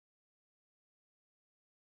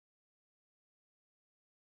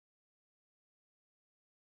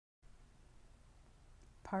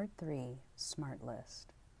Part 3, SmartList.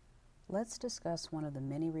 Let's discuss one of the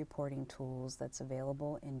many reporting tools that's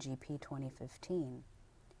available in GP 2015.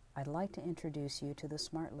 I'd like to introduce you to the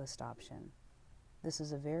SmartList option. This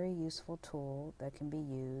is a very useful tool that can be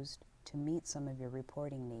used to meet some of your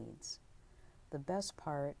reporting needs. The best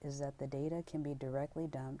part is that the data can be directly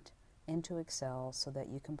dumped into Excel so that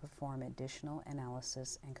you can perform additional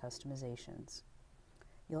analysis and customizations.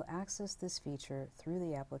 You'll access this feature through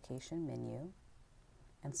the application menu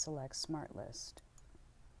and select SmartList.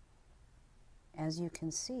 As you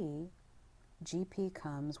can see, GP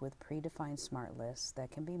comes with predefined smart lists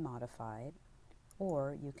that can be modified,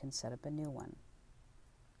 or you can set up a new one.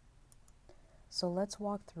 So let's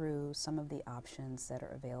walk through some of the options that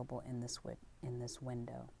are available in this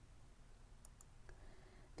window.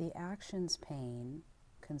 The Actions pane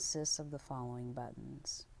consists of the following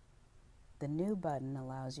buttons. The New button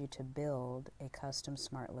allows you to build a custom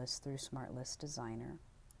smart list through SmartList Designer.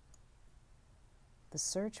 The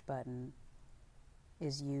Search button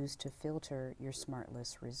is used to filter your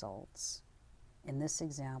SmartList results. In this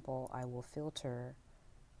example, I will filter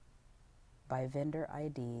by vendor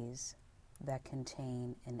IDs that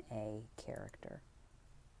contain an A character.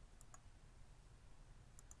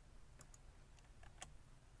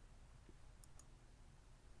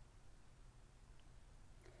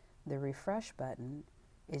 The Refresh button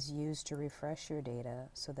is used to refresh your data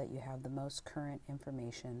so that you have the most current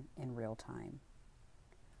information in real time.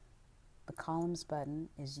 The Columns button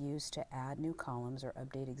is used to add new columns or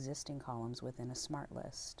update existing columns within a smart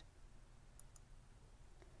list.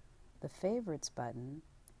 The Favorites button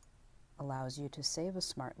allows you to save a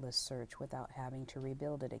smart list search without having to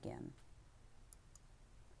rebuild it again.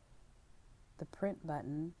 The Print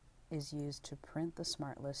button is used to print the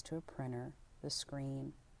smart list to a printer, the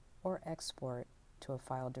screen, or export to a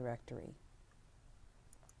file directory.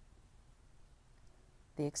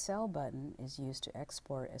 The Excel button is used to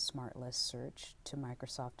export a smart list search to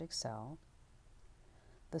Microsoft Excel.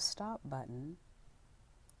 The Stop button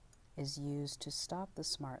is used to stop the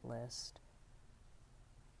smart list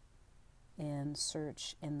in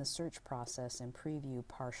the search process and preview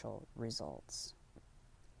partial results.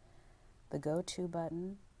 The Go To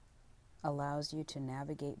button allows you to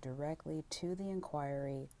navigate directly to the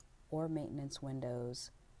inquiry or maintenance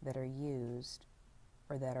windows that are used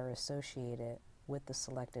or that are associated with the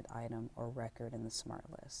selected item or record in the smart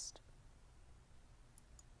list.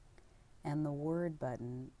 And the Word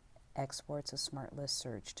button exports a smart list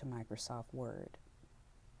search to Microsoft Word.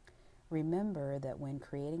 Remember that when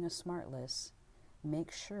creating a smart list,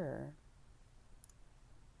 make sure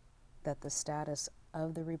that the status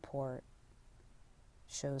of the report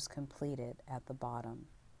shows completed at the bottom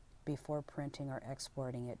before printing or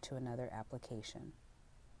exporting it to another application.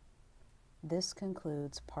 This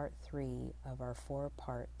concludes part 3 of our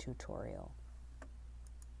 4-part tutorial.